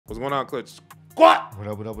What's going on, Clutch? Squat! What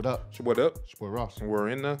up, what up, what up? It's your boy Up. It's your boy Ross. And we're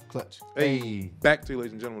in the Clutch. Hey, back to you,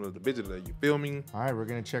 ladies and gentlemen, of the video today. You feel me? All right, we're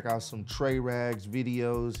going to check out some Trey Rags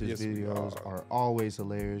videos. His Yes, videos are always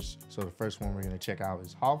hilarious. So the first one we're going to check out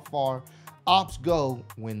is how far Opps go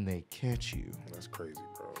when they catch you. That's crazy,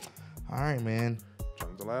 bro. All right, man.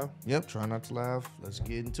 Trying to laugh? Yep, try not to laugh. Let's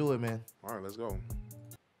get into it, man. All right, let's go.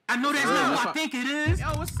 I know that's not what I think it is. Yo,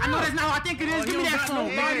 what's up? I know that's not what I think it is. Give me that phone.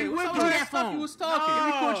 Give me that phone. You was talking.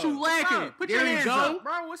 We caught you lacking. Put your hands up.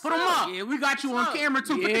 Bro, what's Put them up. Yeah, we got you on camera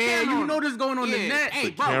too. Put the camera on. You know this going on the net. Hey,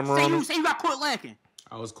 bro, say you got caught lacking.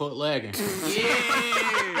 I was caught lagging. Yeah.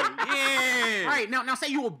 Right, now say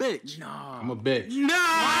you a bitch. No. I'm a bitch. No.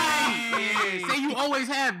 Yeah. Say you always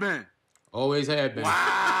have been. Always have been.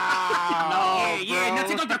 Wow. Yeah. Now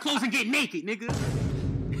take off your clothes and get naked, nigga.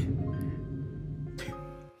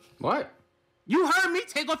 What? You heard me.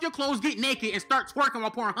 Take off your clothes, get naked, and start twerking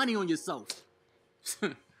while pouring honey on yourself.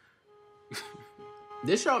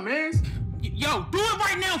 This your man's? Yo, do it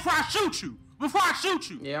right now before I shoot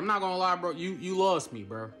you. Yeah, I'm not gonna lie, bro. You lost me,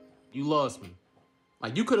 bro. You lost me.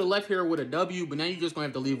 Like, you could have left here with a W, but now you're just gonna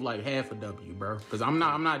have to leave like half a W, bro. Because I'm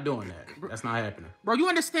not doing that. That's not happening. Bro, you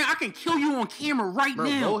understand? I can kill you on camera right now.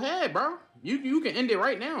 now. Go ahead, bro. You can end it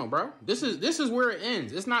right now, bro. This is where it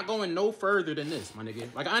ends. It's not going no further than this, my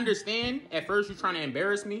nigga. Like, I understand at first you're trying to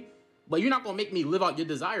embarrass me, but you're not gonna make me live out your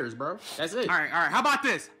desires, bro. That's it. All right. How about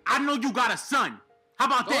this? I know you got a son. How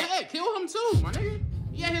about Go that? ahead, kill him too, my nigga.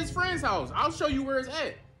 He at his friend's house. I'll show you where it's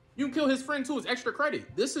at. You can kill his friend too. It's extra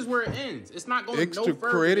credit. This is where it ends. It's not going Extra no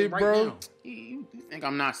further credit, than right bro? now. You think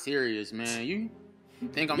I'm not serious, man? You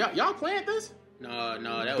think I'm? Y'all planned this? No,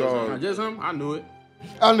 that Dog. Just him? I knew it.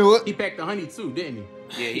 I knew it. He packed the honey too, didn't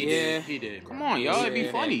he? Yeah, he did. Come on, y'all. It'd be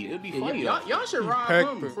funny. It'd be funny. Y'all should rob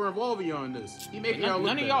him for involving you on this. He making y'all look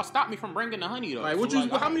None of y'all stop me from bringing the honey though. Like,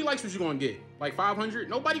 how many likes was you gonna get? Like 500?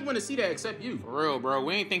 Nobody want to see that except you. For real, bro.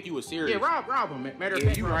 We ain't think you was serious. Yeah, rob him. Matter of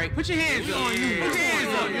fact, you right. Put your hands up. Put your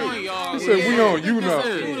hands up. You on y'all. He said we on you now.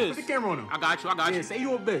 Put the camera on him. I got you. Yeah, say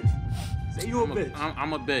you a bitch. Say you a bitch.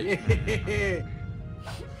 I'm a bitch. Yeah.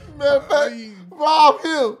 Man, rob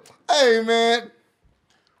him. Hey, man.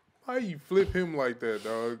 How you flip him like that,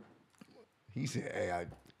 dog? He said, hey,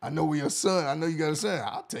 I know where your son. I know you got a son.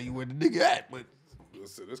 I'll tell you where the nigga at, but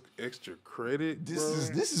Listen, this extra credit,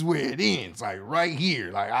 this bro. is where it ends. Like right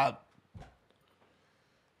here. Like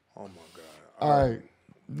Oh my God. All right.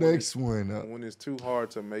 Next one. When it's too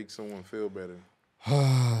hard to make someone feel better.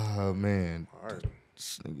 Oh man. All right.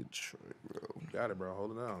 This nigga Trey, bro. Got it, bro.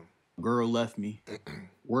 Hold it down. Girl left me.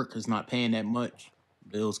 Work is not paying that much.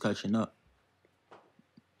 Bills catching up.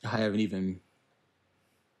 I haven't even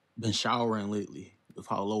been showering lately with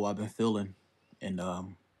how low I've been feeling. And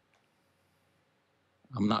I'm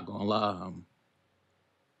not gonna lie,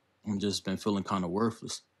 I'm just been feeling kind of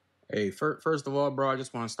worthless. Hey, first of all, bro, I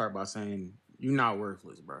just want to start by saying you're not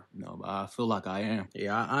worthless, bro. No, but I feel like I am.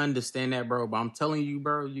 Yeah, I understand that, bro, but I'm telling you,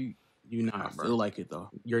 bro, you're not, bro. I feel like it, though.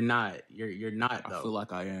 You're not. You're not, though. I feel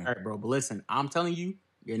like I am. All right, bro, but listen, I'm telling you,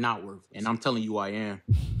 you're not worthless. And I'm telling you I am.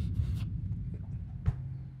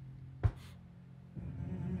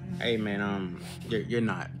 Hey, man, you're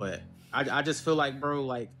not, but I just feel like, bro,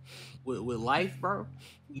 like, with life, bro,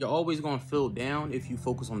 you're always gonna feel down if you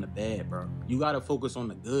focus on the bad, bro. You gotta focus on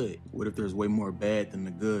the good. What if there's way more bad than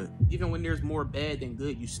the good? Even when there's more bad than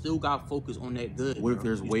good, you still gotta focus on that good. What if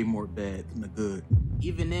there's way more bad than the good?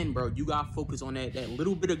 Even then, bro, you gotta focus on that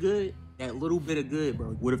little bit of good. That little bit of good, bro.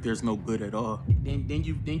 What if there's no good at all? Then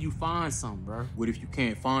you find some, bro. What if you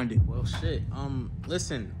can't find it? Well, shit.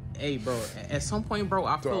 Listen, hey, bro. At some point, bro,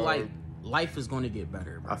 I feel like life is gonna get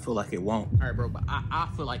better, bro. I feel like it won't. All right, bro, but I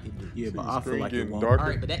feel like it do. Yeah, but I feel like it won't. Darker. All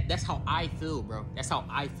right, but that's how I feel, bro. That's how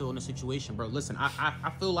I feel in the situation, bro. Listen,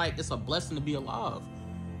 I feel like it's a blessing to be alive.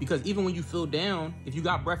 Because even when you feel down, if you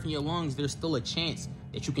got breath in your lungs, there's still a chance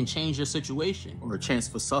that you can change your situation. Or a chance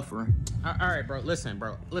for suffering. All right, bro, listen,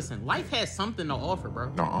 life has something to offer,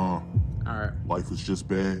 bro. All right. Life is just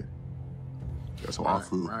bad. That's how I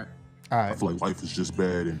feel. All right. I feel like life is just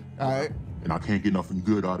bad, and and I can't get nothing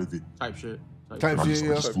good out of it. Type shit. I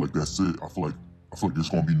just feel like that's it. I feel like there's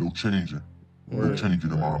gonna be no changing. No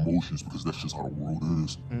changing in my emotions, because that's just how the world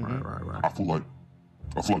is. Right. I feel like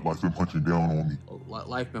life been punching down on me. Oh,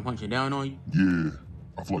 life been punching down on you? Yeah.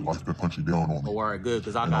 I feel like life been punching down on me. Oh, all right, good,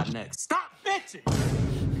 because I got next. Stop bitching!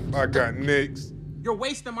 I got next. You're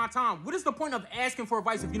wasting my time. What is the point of asking for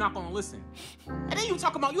advice if you're not gonna listen? And then you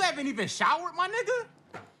talk about you haven't even showered, my nigga?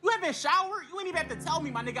 You haven't showered? You ain't even have to tell me,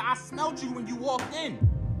 my nigga. I smelled you when you walked in.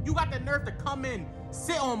 You got the nerve to come in,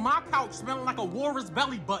 sit on my couch smelling like a walrus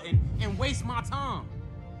belly button, and waste my time.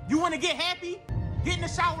 You wanna get happy? Get in the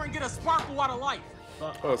shower and get a sparkle out of life.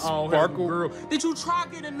 don't have sparkle? a girl. Did you try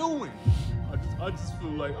get a new one? I just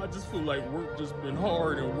feel like work just been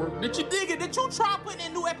hard and work. Did you dig it? Did you try putting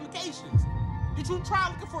in new applications? Did you try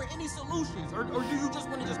looking for any solutions? Or do you just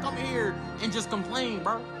want to just come in here and just complain,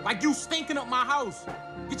 bro? Like you stinking up my house.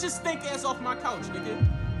 Get your stink ass off my couch,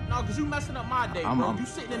 nigga. No, cause you messing up my day, bro. You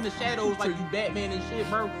sitting in the shadows like you Batman and shit,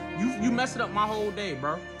 bro. You messing up my whole day,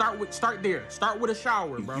 bro. Start there. Start with a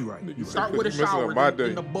shower, bro. You right. Start with a shower,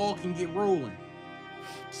 then the ball can get rolling.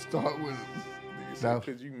 Start with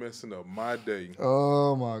Because you messing up my day.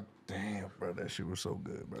 Oh my damn, bro, that shit was so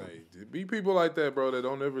good, bro. Hey, be people like that, bro, that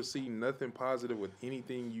don't ever see nothing positive with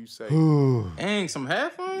anything you say. Dang, some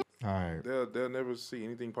headphones? All right. They'll never see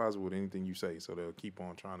anything positive with anything you say, so they'll keep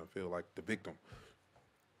on trying to feel like the victim.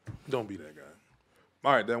 Don't be that guy.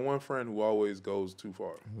 All right, that one friend who always goes too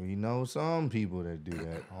far. We know some people that do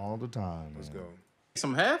that all the time. Let's go.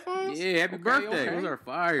 Some headphones? Yeah, happy birthday. Okay. Those are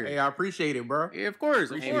fire. Hey, I appreciate it, bro. Yeah, of course.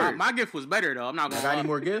 Hey, My gift was better though. I'm not gonna Got lie. any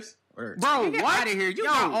more gifts? Bro, Get what? out of here. You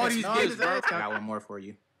got all these gifts, bro. I got one more for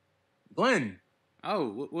you. Glenn,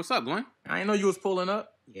 Oh, what's up, Glenn? I didn't know you was pulling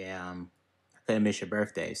up. Yeah, I couldn't miss your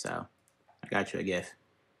birthday, so I got you a gift.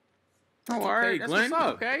 Oh, all right, That's Glenn. what's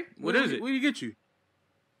up. Okay. What is it? What did he get you?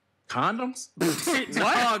 Condoms?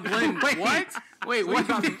 What? Glenn, what? Wait, We what?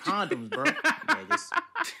 got some condoms, bro. Yeah,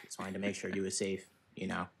 just wanted to make sure you were safe,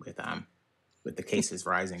 with the cases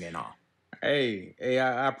rising and all. Hey,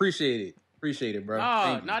 I appreciate it. Appreciate it, bro. Oh,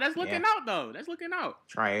 Thank you. no, that's looking out though. That's looking out.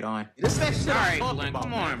 Try it on. This that shit All I'm right, talking Glenn, about, come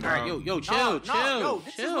man, on, bro. bro. Yo, chill, Yo,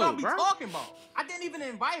 this is what I be bro. talking about. I didn't even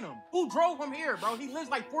invite him. Who drove him here, bro? He lives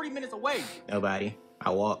like 40 minutes away. Nobody. I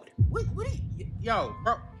walked. Yo,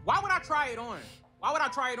 bro, why would I try it on? Why would I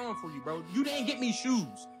try it on for you, bro? You didn't get me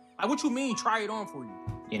shoes. Like, what you mean, try it on for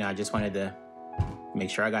you? I just wanted to make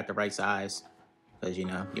sure I got the right size. Because, you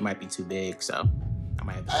might be too big, so I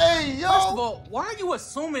might have to... Hey, yo. First of all, why are you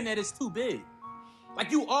assuming that it's too big?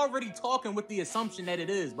 Like, you already talking with the assumption that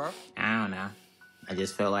it is, bro. I don't know. I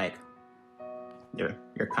just feel like your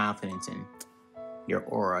confidence and your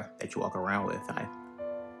aura that you walk around with, I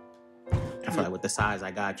feel like with the size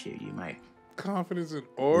I got you, you might Confidence in lose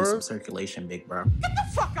aura? some circulation, big bro. Get the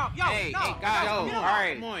fuck out, yo. Hey, no, hey, guys, no, yo, get him all out.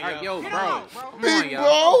 right, Come on, all right, yo, Get bro. him out, bro. Come on, Big yo.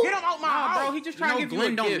 bro. Get him out my Nah, house. bro, he just trying to give you a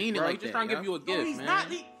Glenn don't gift, mean it bro. like He just that, trying to yo. give you a No, gift, he's man.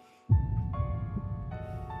 not.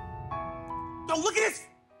 Yo, look at this.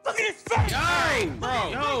 Look at his face. Yo, bro, Look at his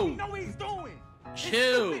face. yo. You know what he's doing. His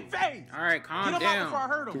Chill. stupid face. All right, calm Get him out before I down.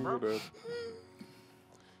 hurt him, Do bro. that.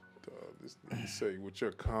 Dog, this nigga say with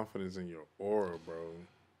your confidence in your aura, bro.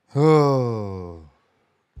 Oh.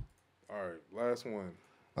 All right, last one.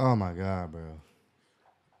 Oh my God,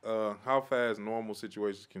 bro. How fast normal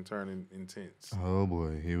situations can turn intense. Oh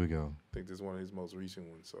boy, here we go. I think this is one of his most recent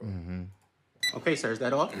ones. So Okay, sir, is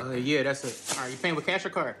that all? Yeah, that's it. All right, you paying with cash or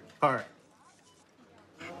card? Card.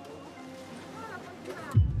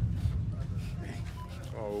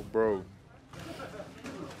 oh, bro.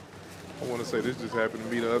 I want to say this just happened to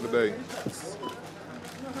me the other day.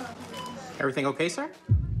 Everything okay, sir?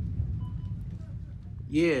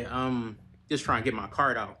 Yeah, just trying to get my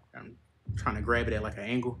card out. I'm trying to grab it at like an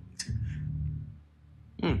angle.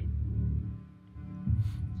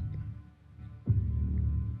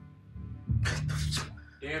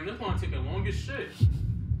 Damn, this one taking long as shit.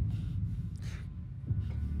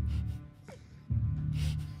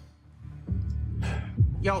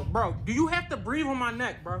 Yo, bro, do you have to breathe on my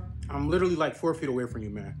neck, bro? I'm literally like 4 feet away from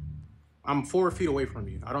you, man. I'm 4 feet away from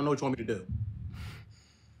you. I don't know what you want me to do.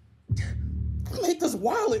 Make this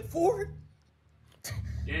wallet for it.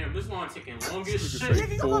 Damn, this one taking long as Nigga shit. say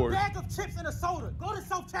Give you a Ford. bag of chips and a soda. Go to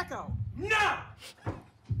self-checkout. No!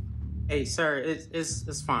 Hey, sir,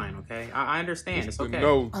 it's fine, okay? I understand. It's okay.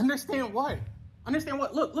 No, Understand what? Understand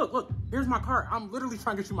what? Look. Here's my card. I'm literally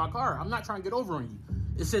trying to get you my card. I'm not trying to get over on you.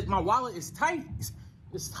 It says my wallet is tight.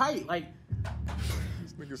 It's tight. Like,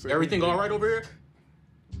 this nigga say everything all right over here?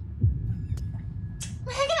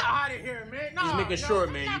 Man, get out of here, man. Nah, Just making yo, sure, you're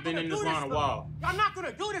man. not You've been gonna in this do line a to me. while. Y'all not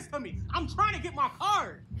gonna do this to me. I'm trying to get my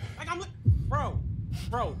card. Like, bro,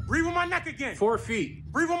 breathe on my neck again. 4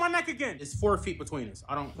 feet. Breathe on my neck again. It's 4 feet between us.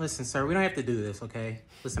 Listen, sir, we don't have to do this, okay?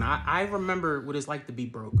 Listen, I remember what it's like to be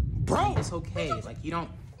broke. Bro! It's okay. Like, you don't...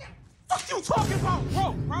 What you talking about, bro?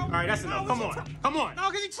 All right, that's enough. Come on. Come on. No,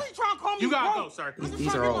 because you trying to call me You gotta bro. go, sir. I'm just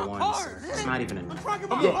These trying are to get all my ones, card. sir. It's not even I'm enough. trying to get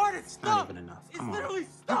my Come on. card. It's Not stuck. even enough. It's Come on. literally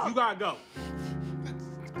stuck. You gotta go.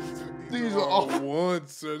 These are all. one,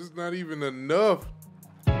 sir. It's not even enough.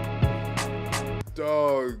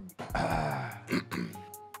 Dog.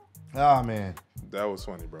 Ah man. That was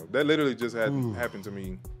funny, bro. That literally just happened to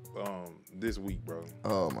me this week, bro.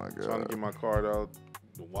 Oh my Trying to God. get my card out.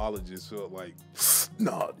 The wallet just felt like,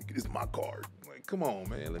 nah, nigga, this is my card. Like, Like, come on,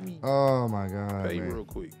 man. Let me Oh my god, pay man. real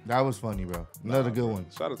quick. That was funny, bro. Another good one.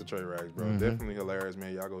 Shout out to Trey Rags, bro. Definitely hilarious,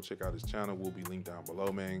 man. Y'all go check out his channel. We'll be linked down below,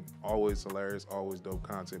 man. Always hilarious, always dope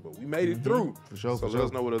content. But we made it through. For sure, So for let sure.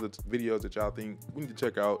 us know what other videos that y'all think we need to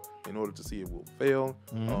check out in order to see if we'll fail.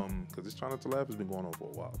 Because this Try Not to Laugh has been going on for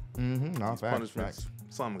a while. No, facts, Punishments, facts.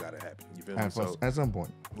 something got to happen. You feel me? So At some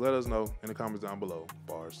point. let us know in the comments down below.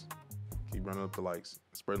 Bars. Keep running up the likes.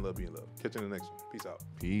 Spread love, being love. Catch you in the next one. Peace out.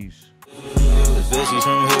 Peace. The bitch is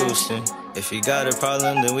from Houston. If you got a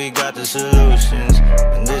problem, then we got the solutions.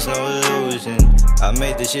 And there's no illusion. I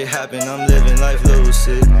made this shit happen, I'm living life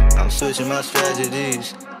lucid. I'm switching my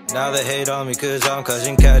strategies. Now they hate on me cause I'm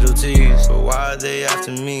causing casualties. So why are they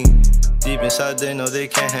after me? Deep inside they know they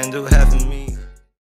can't handle half of me.